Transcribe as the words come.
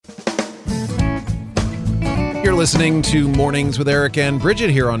listening to Mornings with Eric and Bridget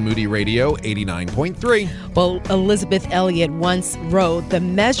here on Moody Radio 89.3. Well, Elizabeth Elliot once wrote, "The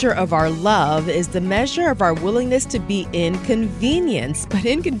measure of our love is the measure of our willingness to be inconvenienced." But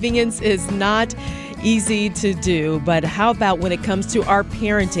inconvenience is not easy to do. But how about when it comes to our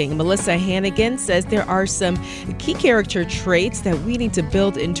parenting? Melissa Hannigan says there are some key character traits that we need to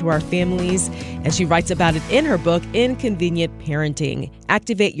build into our families, and she writes about it in her book, Inconvenient Parenting.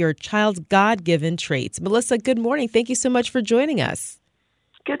 Activate your child's God-given traits. Melissa, good morning. Thank you so much for joining us.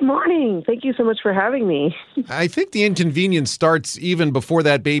 Good morning. Thank you so much for having me. I think the inconvenience starts even before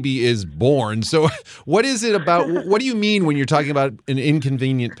that baby is born. So what is it about? What do you mean when you're talking about an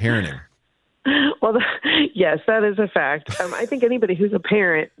inconvenient parenting? Well, yes, that is a fact. I think anybody who's a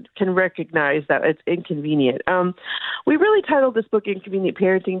parent can recognize that it's inconvenient. We really titled this book Inconvenient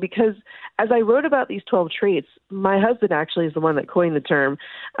Parenting because as I wrote about these 12 traits, my husband actually is the one that coined the term.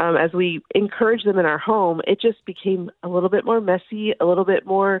 As we encourage them in our home, it just became a little bit more messy, a little bit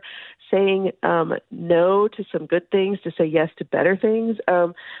more saying no to some good things, to say yes to better things.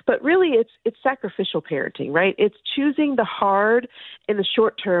 But really, it's sacrificial parenting, right? It's choosing the hard in the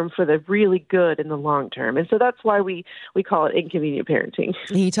short term for the really good in the long term. And so that's why we call it inconvenient parenting.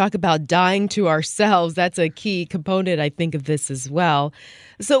 And you talk about dying to ourselves. That's a key component, I think, of this as well.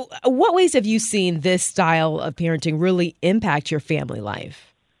 So what ways have you seen this style of parenting really impact your family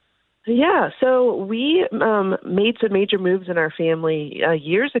life? Yeah, so we made some major moves in our family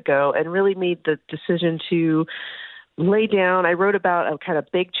years ago and really made the decision to lay down. I wrote about a kind of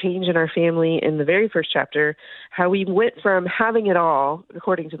big change in our family in the very first chapter, how we went from having it all,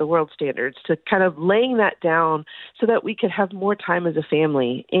 according to the world standards, to kind of laying that down so that we could have more time as a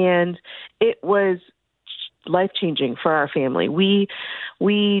family. And it was life-changing for our family. We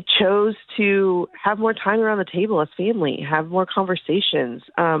chose to have more time around the table as family, have more conversations.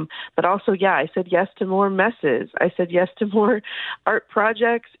 But also, I said yes to more messes. I said yes to more art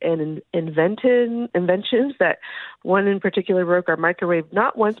projects and inventions that one in particular broke our microwave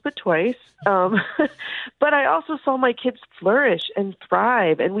not once but twice. But I also saw my kids flourish and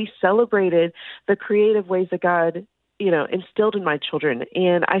thrive, and we celebrated the creative ways that God instilled in my children.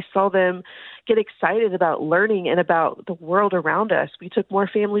 And I saw them get excited about learning and about the world around us. We took more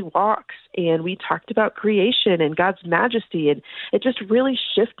family walks and we talked about creation and God's majesty. And it just really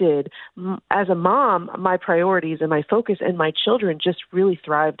shifted. As a mom, my priorities and my focus, and my children just really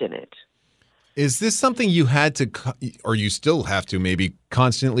thrived in it. Is this something you had to, or you still have to maybe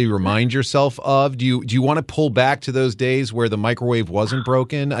constantly remind yourself of? Do you want to pull back to those days where the microwave wasn't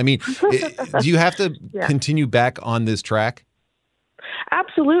broken? I mean, do you have to continue back on this track?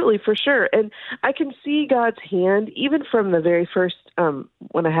 Absolutely, for sure. And I can see God's hand, even from the very first,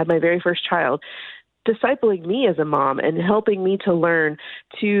 when I had my very first child, discipling me as a mom and helping me to learn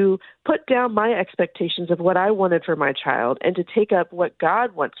to put down my expectations of what I wanted for my child and to take up what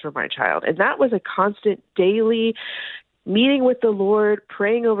God wants for my child. And that was a constant daily meeting with the Lord,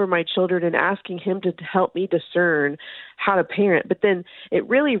 praying over my children and asking Him to help me discern how to parent. But then it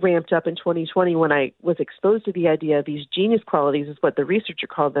really ramped up in 2020 when I was exposed to the idea of these genius qualities, is what the researcher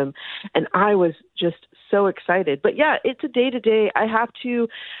called them. And I was just so excited. But it's a day-to-day. I have to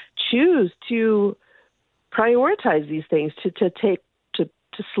choose to prioritize these things,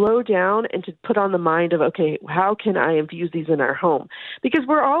 to slow down and to put on the mind of, okay, how can I infuse these in our home? Because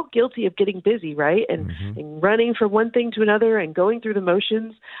we're all guilty of getting busy, right? And running from one thing to another and going through the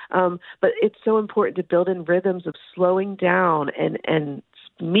motions. But it's so important to build in rhythms of slowing down and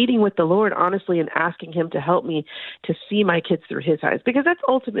meeting with the Lord, honestly, and asking Him to help me to see my kids through His eyes, because that's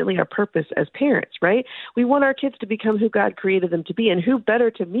ultimately our purpose as parents, right? We want our kids to become who God created them to be, and who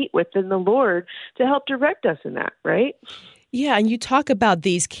better to meet with than the Lord to help direct us in that, right? Yeah, and you talk about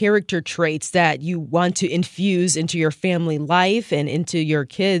these character traits that you want to infuse into your family life and into your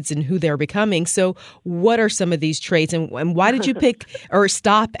kids and who they're becoming. So what are some of these traits, and why did you pick or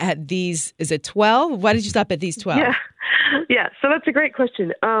stop at these? Is it 12? Why did you stop at these 12? Yeah, so that's a great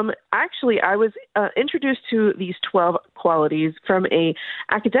question. Actually, I was introduced to these 12 qualities from a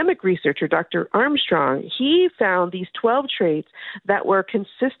academic researcher, Dr. Armstrong. He found these 12 traits that were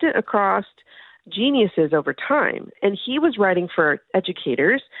consistent across geniuses over time. And he was writing for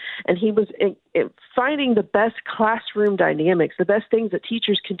educators, and he was finding the best classroom dynamics, the best things that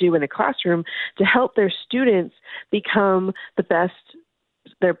teachers can do in a classroom to help their students become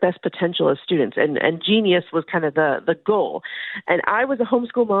their best potential as students. And genius was kind of the goal. And I was a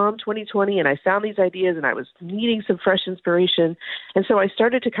homeschool mom, 2020, and I found these ideas, and I was needing some fresh inspiration. And so I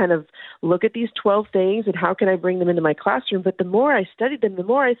started to kind of look at these 12 things and how can I bring them into my classroom. But the more I studied them, the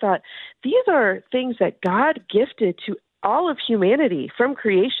more I thought, these are things that God gifted to all of humanity from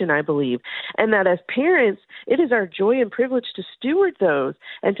creation, I believe, and that as parents, it is our joy and privilege to steward those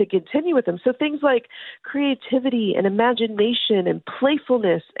and to continue with them. So things like creativity and imagination and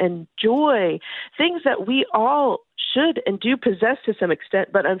playfulness and joy, things that we all should and do possess to some extent,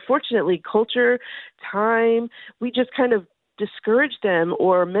 but unfortunately, culture, time, we just kind of discourage them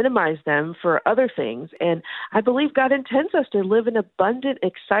or minimize them for other things. And I believe God intends us to live an abundant,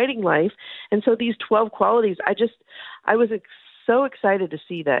 exciting life. And so these 12 qualities, I was so excited to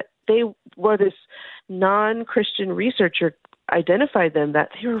see that they were this non-Christian researcher identified them, that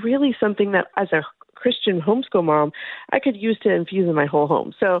they were really something that as a Christian homeschool mom, I could use to infuse in my whole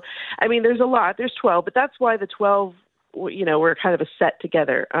home. So, I mean, there's a lot. There's 12, but that's why the 12, were kind of a set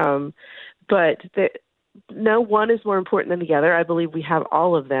together. No one is more important than the other. I believe we have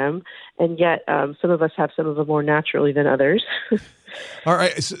all of them, and yet some of us have some of them more naturally than others. All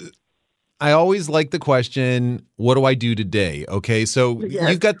right. So I always like the question, what do I do today? Okay, so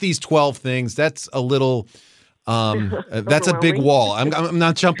You've got these 12 things. That's a little, that's a big wall. I'm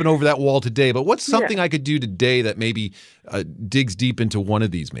not jumping over that wall today, but what's something I could do today that maybe digs deep into one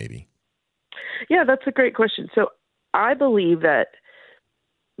of these maybe? Yeah, that's a great question. So I believe that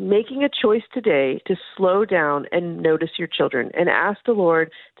making a choice today to slow down and notice your children and ask the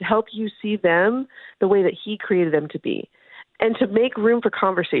Lord to help you see them the way that He created them to be, and to make room for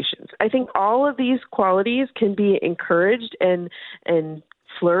conversations. I think all of these qualities can be encouraged and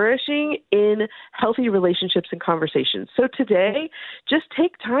flourishing in healthy relationships and conversations. So today, just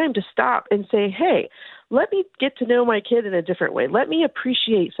take time to stop and say, hey, let me get to know my kid in a different way. Let me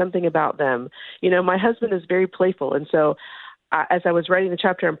appreciate something about them. My husband is very playful, and so as I was writing the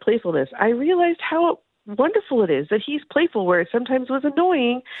chapter on playfulness, I realized how wonderful it is that he's playful where it sometimes was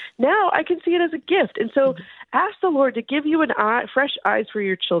annoying. Now I can see it as a gift. And so ask the Lord to give you fresh eyes for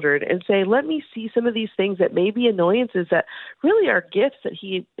your children and say, let me see some of these things that may be annoyances that really are gifts that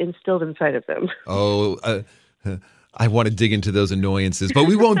He instilled inside of them. I want to dig into those annoyances, but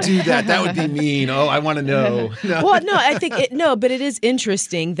we won't do that. That would be mean. Oh, I want to know. No. Well, no, I think but it is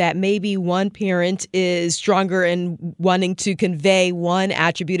interesting that maybe one parent is stronger in wanting to convey one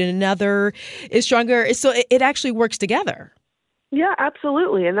attribute and another is stronger. So it actually works together. Yeah,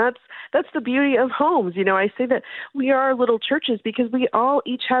 absolutely. And that's the beauty of homes. I say that we are little churches because we all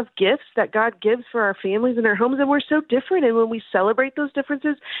each have gifts that God gives for our families and our homes, and we're so different. And when we celebrate those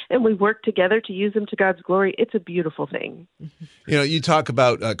differences and we work together to use them to God's glory, it's a beautiful thing. You talk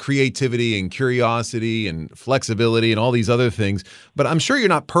about creativity and curiosity and flexibility and all these other things, but I'm sure you're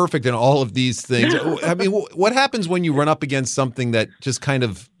not perfect in all of these things. I mean, what happens when you run up against something that just kind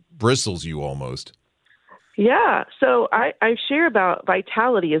of bristles you almost? Yeah. So I share about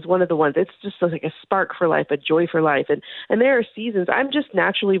vitality as one of the ones. It's just like a spark for life, a joy for life. And there are seasons. I'm just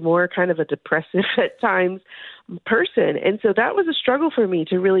naturally more kind of a depressive at times person. And so that was a struggle for me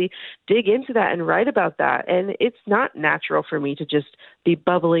to really dig into that and write about that. And it's not natural for me to just be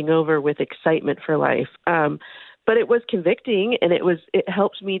bubbling over with excitement for life. But it was convicting, and it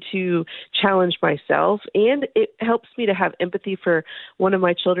helped me to challenge myself, and it helps me to have empathy for one of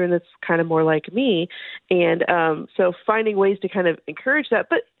my children that's kind of more like me. And so finding ways to kind of encourage that.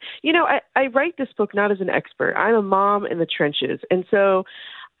 But, I write this book not as an expert. I'm a mom in the trenches. And so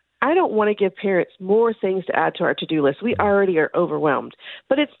I don't want to give parents more things to add to our to-do list. We already are overwhelmed.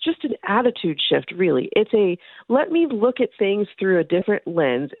 But it's just an attitude shift, really. It's let me look at things through a different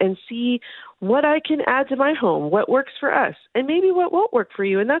lens and see what I can add to my home, what works for us, and maybe what won't work for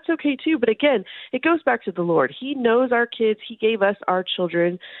you. And that's okay, too. But again, it goes back to the Lord. He knows our kids. He gave us our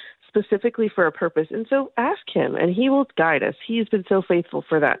children specifically for a purpose. And so ask Him, and He will guide us. He's been so faithful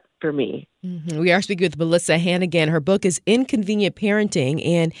for that for me. Mm-hmm. We are speaking with Melissa Hannigan. Her book is Inconvenient Parenting,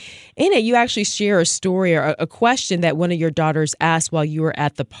 and in it, you actually share a story or a question that one of your daughters asked while you were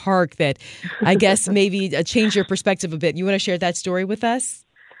at the park that I guess maybe changed your perspective a bit. You want to share that story with us?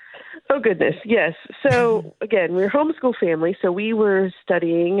 Oh, goodness. Yes. So again, we're a homeschool family, so we were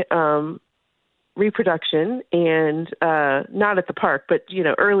studying reproduction and not at the park, but,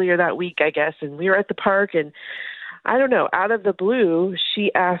 earlier that week, I guess, and we were at the park, and I don't know, out of the blue,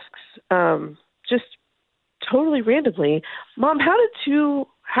 she asks, just totally randomly, Mom, how do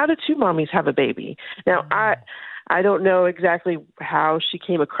two mommies have a baby? Now, I don't know exactly how she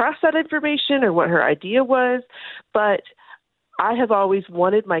came across that information or what her idea was, but I have always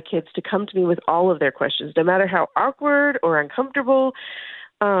wanted my kids to come to me with all of their questions, no matter how awkward or uncomfortable.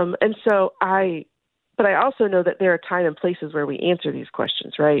 But I also know that there are time and places where we answer these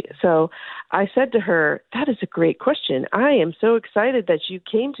questions, right? So I said to her, that is a great question. I am so excited that you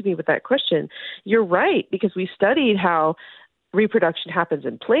came to me with that question. You're right, because we studied how reproduction happens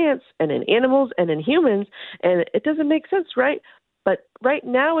in plants and in animals and in humans, and it doesn't make sense, right? But right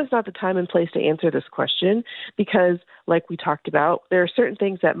now is not the time and place to answer this question because, like we talked about, there are certain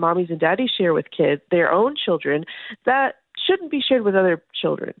things that mommies and daddies share with kids, their own children, that shouldn't be shared with other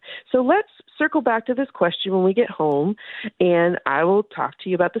children. So let's circle back to this question when we get home, and I will talk to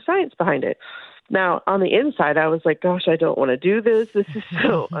you about the science behind it. Now, on the inside, I was like, gosh, I don't want to do this. This is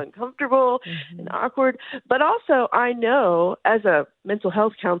so uncomfortable and awkward. But also, I know as a mental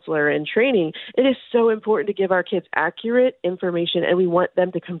health counselor in training, it is so important to give our kids accurate information, and we want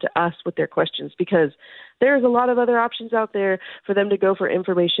them to come to us with their questions because there's a lot of other options out there for them to go for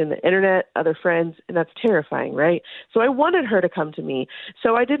information, the internet, other friends, and that's terrifying, right? So I wanted her to come to me.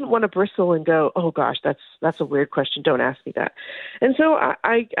 So I didn't want to bristle and go, oh gosh, that's a weird question. Don't ask me that. And so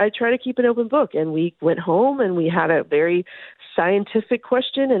I try to keep an open book. And we went home and we had a very scientific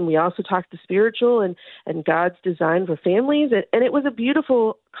question, and we also talked the spiritual and God's design for families. And it was a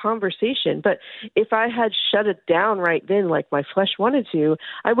beautiful conversation. But if I had shut it down right then, like my flesh wanted to,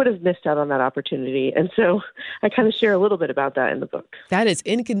 I would have missed out on that opportunity. And so I kind of share a little bit about that in the book. That is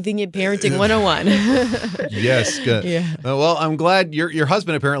Inconvenient Parenting 101. Yes. Good. Yeah. Well, I'm glad your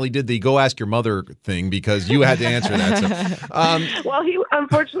husband apparently did the go ask your mother thing because you had to answer that. So, well, he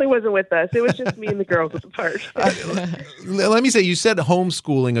unfortunately wasn't with us. It was just me and the girls at the park. Let me say, you said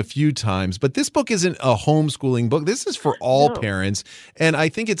homeschooling a few times, but this book isn't a homeschooling book. This is for all parents. And I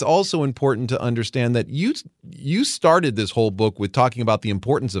think it's also important to understand that you started this whole book with talking about the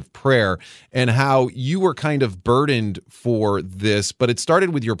importance of prayer and how you were kind of burdened for this, but it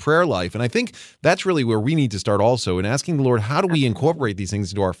started with your prayer life. And I think that's really where we need to start also in asking the Lord, how do we incorporate these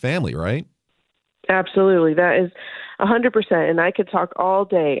things into our family, right? Absolutely. That is 100%. And I could talk all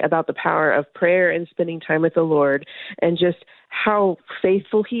day about the power of prayer and spending time with the Lord and just how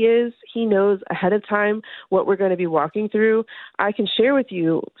faithful he is. He knows ahead of time what we're going to be walking through. I can share with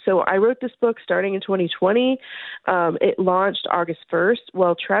you. So I wrote this book starting in 2020. It launched August 1st.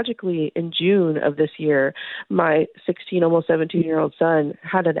 Well, tragically, in June of this year, my 16, almost 17-year-old son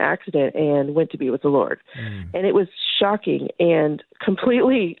had an accident and went to be with the Lord. And it was shocking and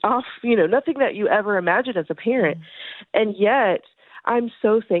completely off, nothing that you ever imagined as a parent. And yet, I'm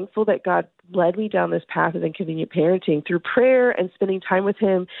so thankful that God led me down this path of inconvenient parenting through prayer and spending time with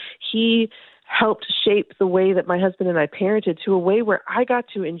him. He helped shape the way that my husband and I parented to a way where I got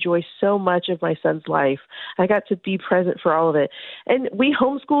to enjoy so much of my son's life. I got to be present for all of it. And we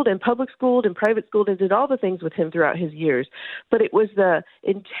homeschooled and public schooled and private schooled and did all the things with him throughout his years. But it was the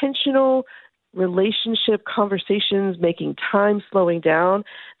intentional relationship conversations, making time, slowing down,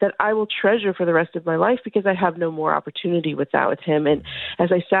 that I will treasure for the rest of my life because I have no more opportunity with that with him. And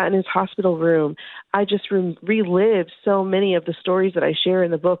as I sat in his hospital room, I just relived so many of the stories that I share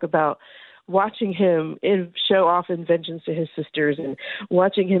in the book about watching him show off inventions to his sisters and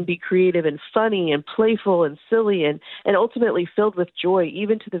watching him be creative and funny and playful and silly and ultimately filled with joy,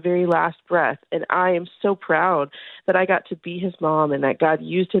 even to the very last breath. And I am so proud that I got to be his mom and that God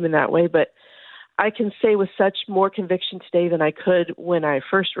used him in that way. But I can say with such more conviction today than I could when I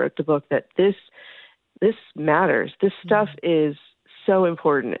first wrote the book that this matters. This stuff is so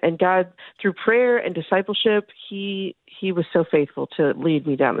important. And God, through prayer and discipleship, he was so faithful to lead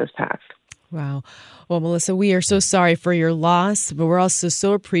me down this path. Wow. Well, Melissa, we are so sorry for your loss, but we're also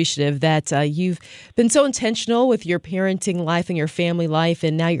so appreciative that you've been so intentional with your parenting life and your family life,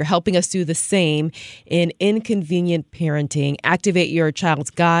 and now you're helping us do the same in Inconvenient Parenting. Activate your child's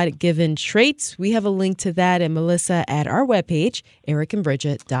God-given traits. We have a link to that and Melissa at our webpage,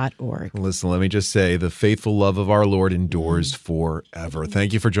 ericandbridget.org. Listen, let me just say, the faithful love of our Lord endures forever.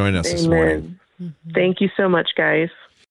 Thank you for joining us this morning. Thank you so much, guys.